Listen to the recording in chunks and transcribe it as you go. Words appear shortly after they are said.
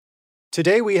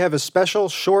Today we have a special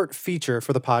short feature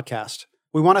for the podcast.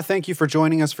 We want to thank you for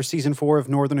joining us for Season 4 of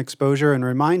Northern Exposure and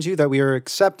remind you that we are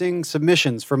accepting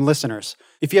submissions from listeners.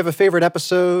 If you have a favorite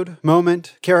episode,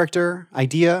 moment, character,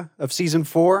 idea of Season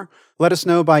 4, let us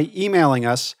know by emailing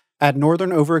us at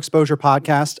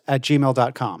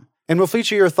northernoverexposurepodcast@gmail.com. And we'll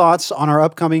feature your thoughts on our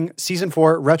upcoming Season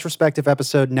 4 retrospective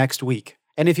episode next week.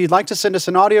 And if you'd like to send us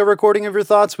an audio recording of your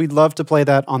thoughts, we'd love to play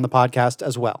that on the podcast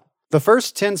as well. The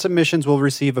first 10 submissions will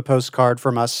receive a postcard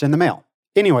from us in the mail.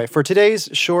 Anyway, for today's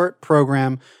short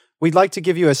program, we'd like to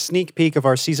give you a sneak peek of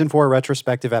our Season 4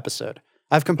 retrospective episode.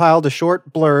 I've compiled a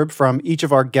short blurb from each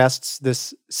of our guests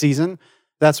this season.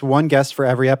 That's one guest for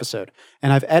every episode.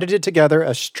 And I've edited together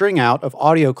a string out of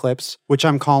audio clips, which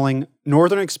I'm calling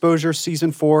Northern Exposure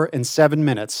Season 4 in 7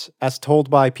 minutes, as told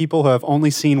by people who have only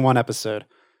seen one episode.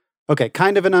 Okay,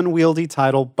 kind of an unwieldy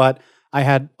title, but I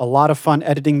had a lot of fun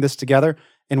editing this together,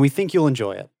 and we think you'll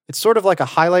enjoy it. It's sort of like a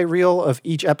highlight reel of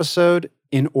each episode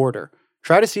in order.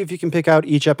 Try to see if you can pick out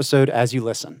each episode as you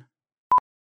listen.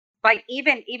 Like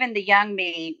even the young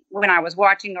me, when I was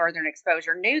watching Northern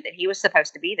Exposure, knew that he was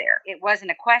supposed to be there. It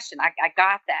wasn't a question. I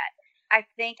got that. I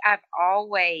think I've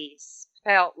always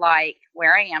felt like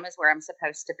where I am is where I'm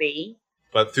supposed to be.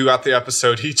 But throughout the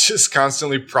episode, he just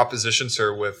constantly propositions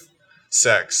her with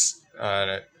sex.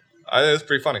 It's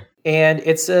pretty funny. And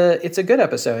it's a good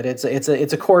episode. It's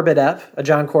a Corbett ep, a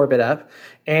John Corbett ep.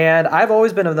 And I've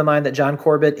always been of the mind that John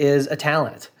Corbett is a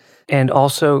talent. And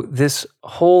also this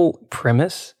whole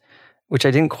premise, which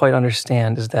I didn't quite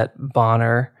understand, is that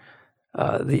Bonner,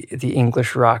 the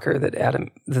English rocker that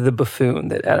the buffoon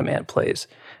that Adam Ant plays,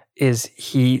 is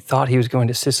he thought he was going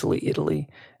to Sicily, Italy,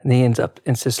 and he ends up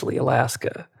in Sicily,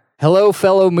 Alaska. Hello,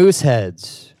 fellow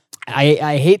mooseheads.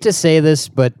 I hate to say this,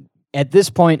 but at this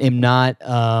point, I'm not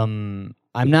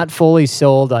fully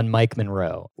sold on Mike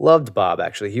Monroe. Loved Bob,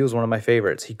 actually. He was one of my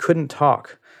favorites. He couldn't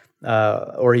talk,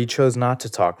 or he chose not to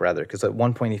talk, rather, because at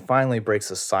one point he finally breaks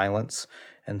the silence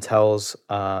and says,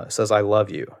 I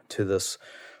love you, to this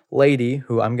lady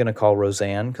who I'm going to call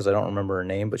Roseanne, because I don't remember her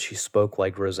name, but she spoke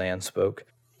like Roseanne spoke.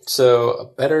 So a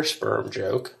better sperm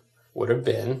joke would have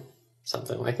been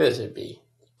something like this. It'd be,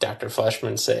 Dr.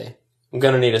 Fleshman say, I'm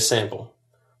going to need a sample.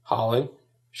 Holly,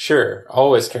 sure,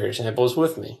 always carry samples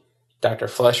with me. Dr.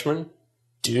 Fleshman,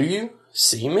 do you?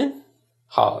 Semen?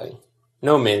 Holly,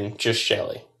 no men, just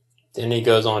Shelley. Then he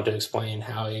goes on to explain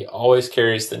how he always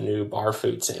carries the new bar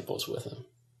food samples with him.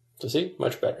 So see,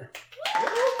 much better.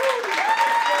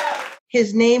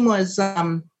 His name was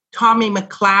Tommy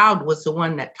McLeod was the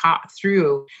one that taught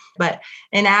through. But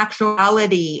in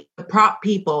actuality, the prop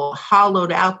people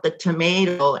hollowed out the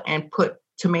tomato and put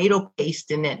tomato paste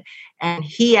in it. And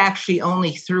he actually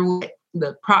only threw it,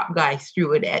 the prop guy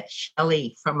threw it at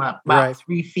Shelley from about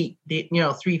 3 feet,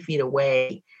 3 feet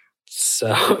away.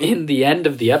 So in the end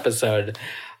of the episode,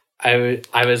 I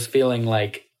was feeling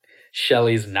like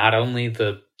Shelley's not only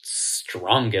the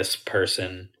strongest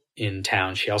person in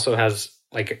town, she also has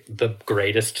like the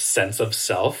greatest sense of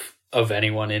self of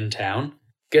anyone in town.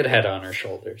 Good head on her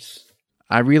shoulders.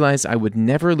 I realized I would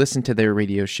never listen to their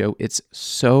radio show. It's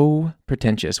so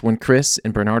pretentious. When Chris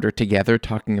and Bernard are together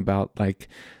talking about like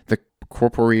the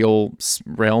corporeal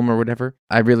realm or whatever,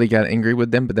 I really got angry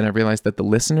with them. But then I realized that the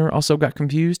listener also got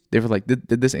confused. They were like,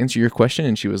 did this answer your question?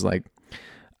 And she was like,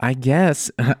 I guess.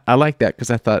 I like that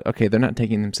because I thought, okay, they're not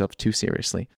taking themselves too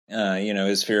seriously.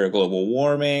 His fear of global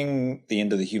warming, the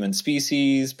end of the human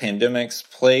species, pandemics,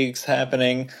 plagues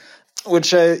happening,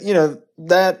 which,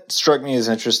 that struck me as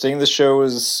interesting. The show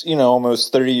is,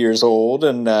 almost 30 years old,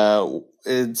 and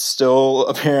it's still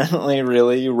apparently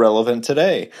really relevant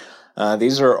today.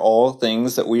 These are all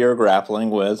things that we are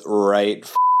grappling with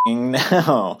right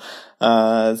now.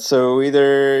 So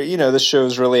either, the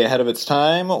show's really ahead of its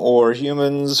time, or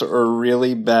humans are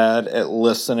really bad at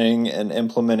listening and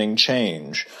implementing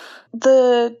change.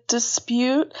 The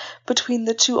dispute between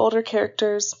the two older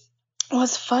characters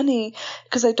was funny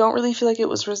because I don't really feel like it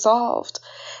was resolved.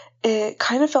 It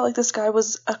kind of felt like this guy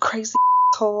was a crazy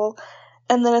asshole,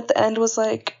 and then at the end was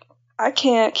like, I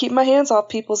can't keep my hands off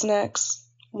people's necks.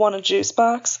 Want a juice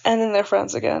box? And then they're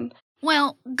friends again.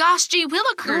 Well, gosh gee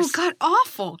willikers. Oh, God,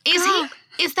 awful.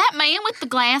 Is that man with the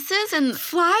glasses and...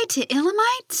 Fly to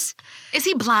Elamites? Is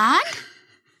he blind?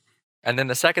 And then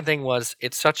the second thing was,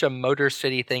 it's such a Motor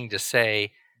City thing to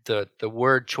say, the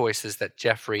word choices that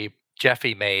Jeffy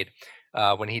made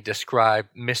when he described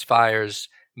misfires,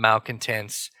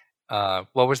 malcontents,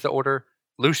 what was the order?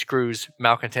 Loose screws,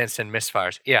 malcontents, and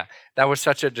misfires. Yeah, that was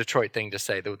such a Detroit thing to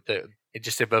say. It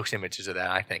just evokes images of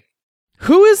that, I think.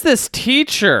 Who is this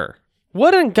teacher?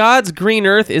 What on God's green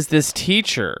earth is this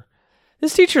teacher?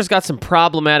 This teacher's got some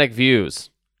problematic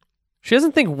views. She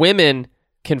doesn't think women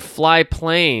can fly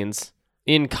planes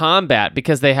in combat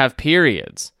because they have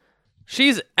periods.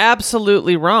 She's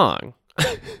absolutely wrong.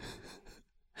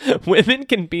 Women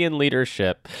can be in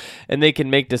leadership and they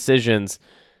can make decisions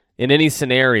in any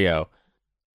scenario.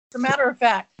 As a matter of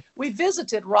fact, we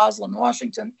visited Roslyn,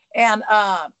 Washington, and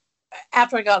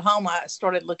after I got home, I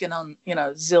started looking on,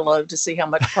 Zillow to see how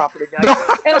much property they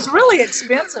got. And it's really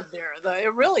expensive there, though.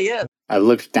 It really is. I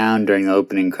looked down during the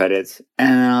opening credits,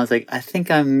 and I was like, I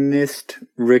think I missed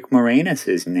Rick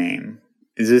Moranis' name.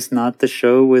 Is this not the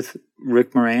show with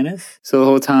Rick Moranis? So the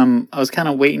whole time, I was kind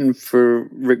of waiting for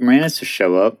Rick Moranis to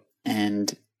show up,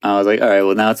 and I was like, all right,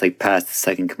 well, now it's like past the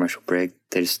second commercial break.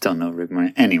 There's still no Rick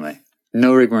Moranis. Anyway,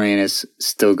 no Rick Moranis,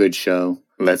 still good show.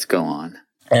 Let's go on.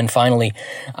 And finally,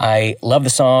 I love the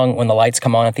song when the lights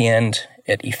come on at the end.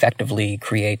 It effectively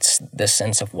creates this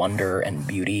sense of wonder and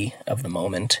beauty of the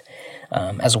moment,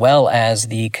 as well as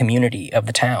the community of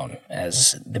the town,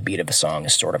 as the beat of the song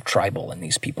is sort of tribal and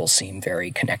these people seem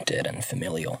very connected and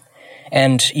familial.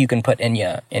 And you can put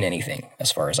Enya in anything,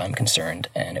 as far as I'm concerned,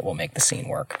 and it will make the scene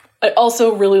work. I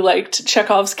also really liked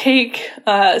Chekhov's cake.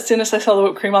 As soon as I saw the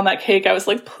whipped cream on that cake, I was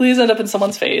like, please end up in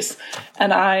someone's face.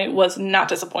 And I was not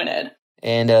disappointed.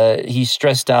 And he's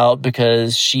stressed out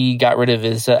because she got rid of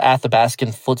his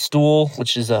Athabascan footstool,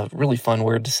 which is a really fun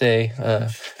word to say,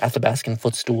 Athabascan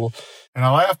footstool. And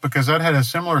I laugh because I'd had a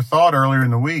similar thought earlier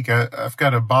in the week. I've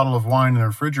got a bottle of wine in the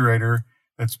refrigerator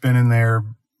that's been in there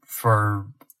for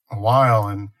a while,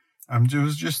 and I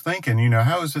was just thinking,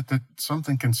 how is it that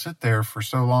something can sit there for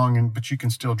so long, but you can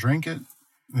still drink it?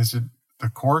 Is it the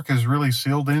cork is really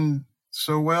sealed in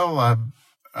so well?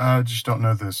 I just don't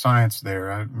know the science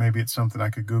there. Maybe it's something I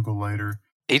could Google later.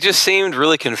 He just seemed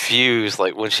really confused,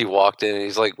 like when she walked in.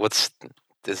 He's like, "What's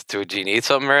this? Do you need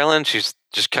something, Marilyn?" She's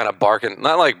just kind of barking,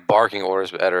 not like barking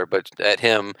orders at her, but at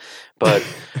him, but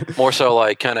more so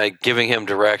like kind of giving him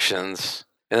directions.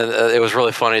 And it was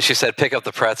really funny. She said, "Pick up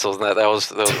the pretzels," and that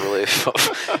was really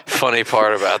funny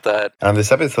part about that. And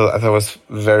this episode I thought was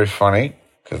very funny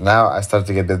because now I started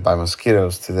to get bit by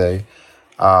mosquitoes today.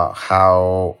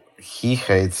 How he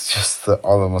hates just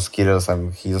all the mosquitoes,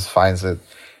 and he just finds it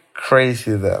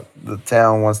crazy that the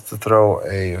town wants to throw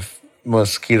a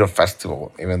mosquito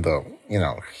festival, even though,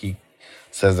 he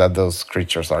says that those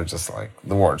creatures are just like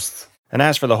the worst. And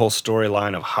as for the whole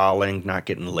storyline of Holling not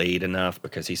getting laid enough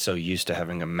because he's so used to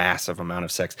having a massive amount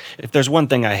of sex, if there's one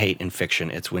thing I hate in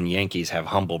fiction, it's when Yankees have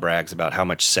humble brags about how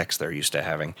much sex they're used to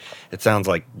having. It sounds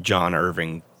like John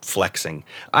Irving flexing.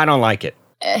 I don't like it.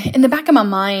 In the back of my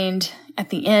mind, at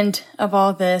the end of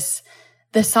all this,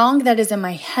 the song that is in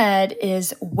my head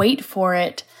is Wait For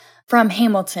It from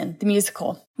Hamilton, the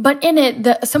musical. But in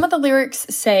it, some of the lyrics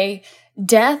say,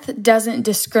 death doesn't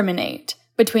discriminate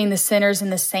between the sinners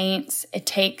and the saints. It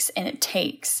takes and it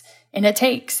takes and it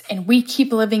takes. And we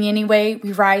keep living anyway.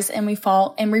 We rise and we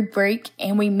fall and we break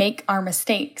and we make our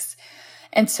mistakes.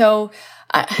 And so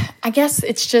I guess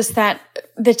it's just that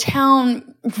the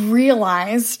town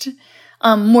realized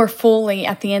more fully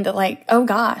at the end that like, oh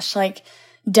gosh, like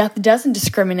death doesn't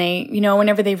discriminate,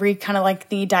 whenever they read kind of like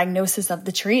the diagnosis of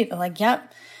the tree, they're like,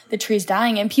 yep, the tree's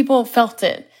dying, and people felt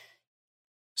it.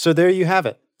 So there you have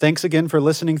it. Thanks again for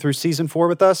listening through season 4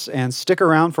 with us, and stick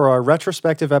around for our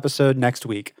retrospective episode next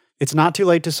week. It's not too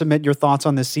late to submit your thoughts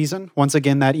on this season. Once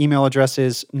again, that email address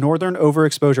is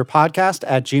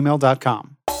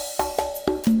northernoverexposurepodcast@gmail.com.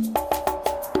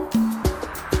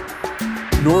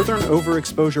 Northern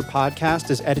Overexposure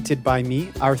Podcast is edited by me.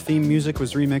 Our theme music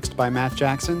was remixed by Matt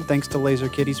Jackson. Thanks to Laser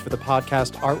Kitties for the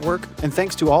podcast artwork. And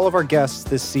thanks to all of our guests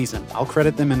this season. I'll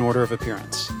credit them in order of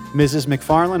appearance. Mrs.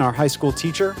 McFarlane, our high school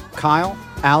teacher, Kyle,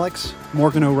 Alex,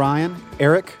 Morgan O'Ryan,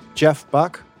 Eric, Jeff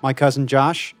Buck, my cousin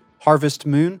Josh, Harvest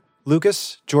Moon,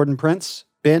 Lucas, Jordan Prince,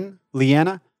 Ben,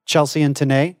 Leanna, Chelsea and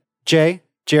Tanae, Jay,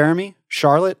 Jeremy,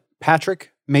 Charlotte,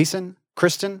 Patrick, Mason,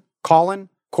 Kristen, Colin,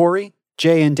 Corey,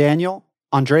 Jay and Daniel,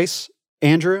 Andres,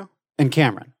 Andrew, and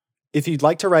Cameron. If you'd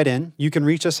like to write in, you can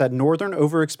reach us at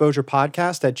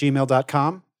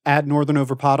northernoverexposurepodcast@gmail.com, add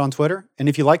northernoverpod on Twitter, and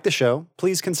if you like the show,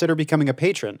 please consider becoming a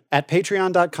patron at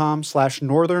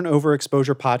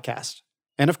patreon.com/northernoverexposurepodcast.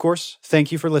 And of course,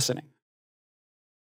 thank you for listening.